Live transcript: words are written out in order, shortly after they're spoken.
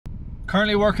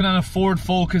Currently working on a Ford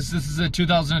Focus. This is a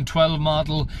 2012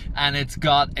 model and it's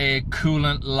got a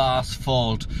coolant loss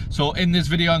fault. So in this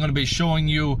video I'm going to be showing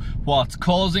you what's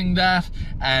causing that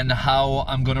and how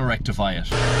I'm going to rectify it.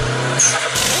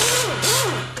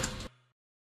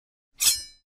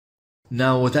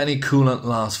 Now, with any coolant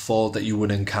loss fault that you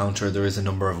would encounter, there is a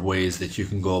number of ways that you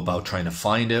can go about trying to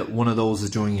find it. One of those is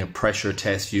doing a pressure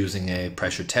test using a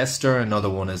pressure tester. Another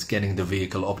one is getting the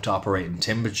vehicle up to operating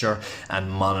temperature and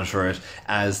monitor it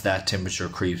as that temperature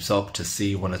creeps up to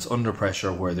see when it's under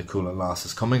pressure where the coolant loss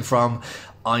is coming from.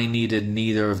 I needed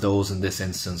neither of those in this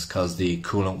instance because the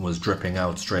coolant was dripping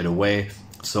out straight away.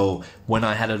 So when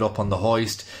I had it up on the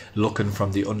hoist, looking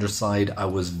from the underside, I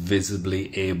was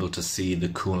visibly able to see the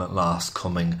coolant loss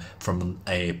coming from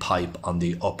a pipe on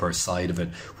the upper side of it,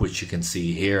 which you can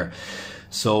see here.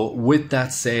 So with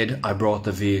that said, I brought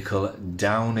the vehicle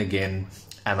down again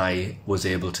and I was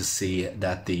able to see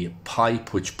that the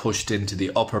pipe which pushed into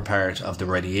the upper part of the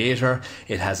radiator,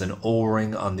 it has an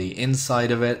O-ring on the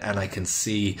inside of it, and I can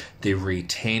see the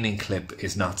retaining clip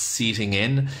is not seating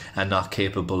in and not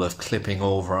capable of clipping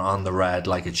over on the rad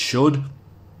like it should.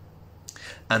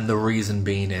 And the reason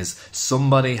being is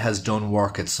somebody has done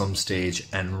work at some stage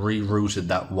and rerouted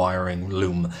that wiring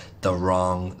loom the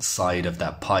wrong side of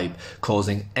that pipe,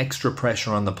 causing extra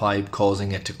pressure on the pipe,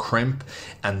 causing it to crimp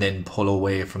and then pull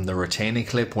away from the retaining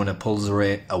clip. When it pulls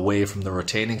away from the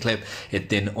retaining clip, it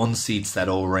then unseats that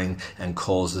O-ring and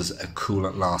causes a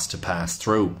coolant loss to pass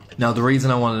through. Now, the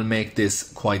reason I wanted to make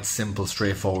this quite simple,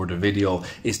 straightforward a video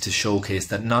is to showcase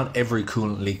that not every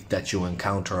coolant leak that you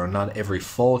encounter or not every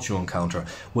fault you encounter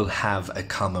will have a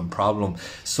common problem.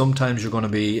 Sometimes you're going to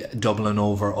be doubling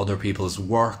over other people's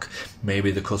work.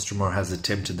 Maybe the customer has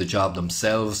attempted the job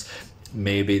themselves.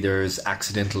 Maybe there's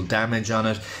accidental damage on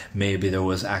it. Maybe there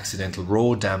was accidental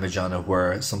road damage on it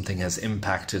where something has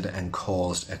impacted and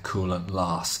caused a coolant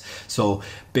loss. So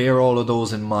bear all of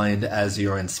those in mind as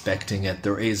you're inspecting it.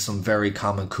 There is some very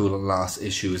common coolant loss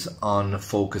issues on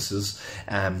Focuses,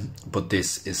 but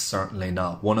this is certainly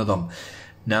not one of them.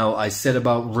 Now, I said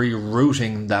about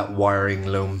rerouting that wiring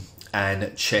loom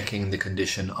and checking the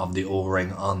condition of the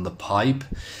O-ring on the pipe.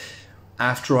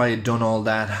 After I had done all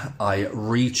that, I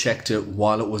rechecked it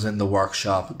while it was in the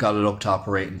workshop, got it up to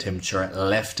operating temperature,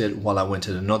 left it while I went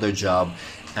to another job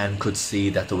and could see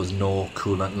that there was no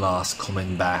coolant loss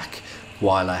coming back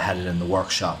while I had it in the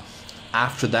workshop.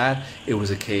 After that, it was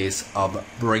a case of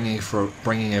bringing it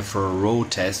for a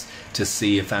road test to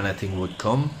see if anything would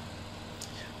come.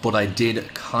 But I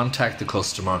did contact the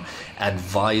customer,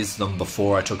 advise them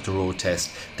before I took the road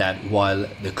test that while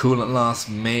the coolant loss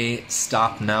may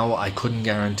stop now, I couldn't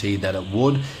guarantee that it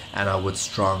would, and I would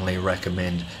strongly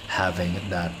recommend having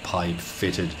that pipe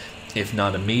fitted. If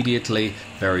not immediately,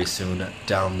 very soon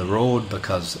down the road,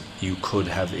 because you could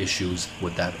have issues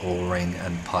with that O-ring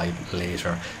and pipe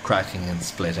later, cracking and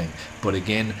splitting. But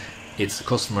again, it's the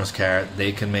customer's car,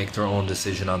 they can make their own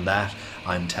decision on that.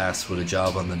 I'm tasked with a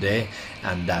job on the day,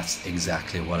 and that's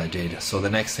exactly what I did. So the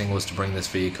next thing was to bring this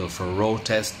vehicle for a road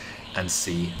test and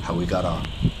see how we got on.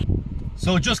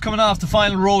 So just coming off the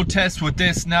final road test with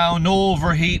this now, no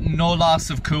overheating, no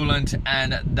loss of coolant,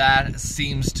 and that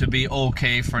seems to be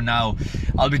okay for now.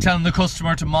 I'll be telling the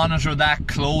customer to monitor that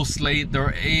closely.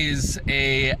 There is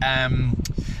a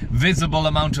visible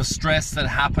amount of stress that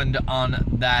happened on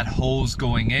that hose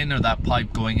going in, or that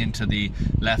pipe going into the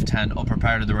left hand upper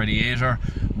part of the radiator.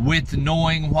 With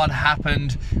knowing what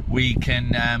happened, we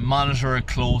can monitor it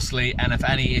closely, and if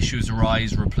any issues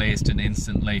arise, replace it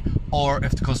instantly, or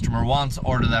if the customer wants,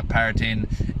 order that part in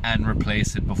and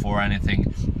replace it before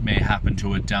anything may happen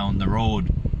to it down the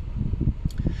road.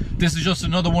 This is just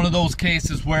another one of those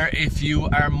cases where if you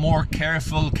are more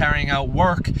careful carrying out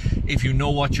work, if you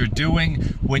know what you're doing,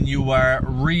 when you are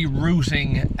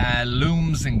rerouting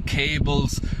looms and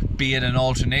cables, be it an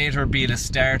alternator, be it a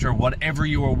starter, whatever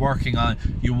you are working on,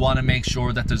 you want to make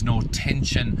sure that there's no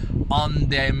tension on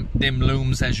them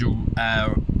looms as you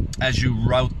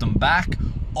route them back,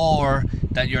 or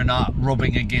that you're not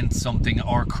rubbing against something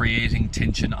or creating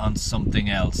tension on something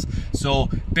else. So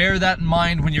bear that in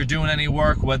mind when you're doing any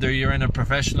work, whether you're in a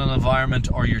professional environment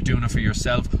or you're doing it for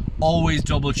yourself. Always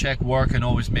double check work and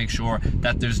always make sure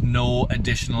that there's no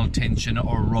additional tension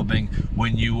or rubbing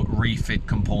when you refit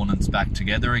components back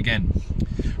together again.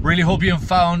 Really hope you have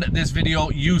found this video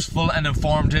useful and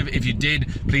informative. If you did,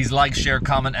 please like, share,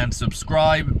 comment and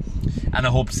subscribe, and I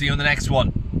hope to see you in the next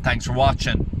one. Thanks for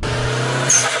watching.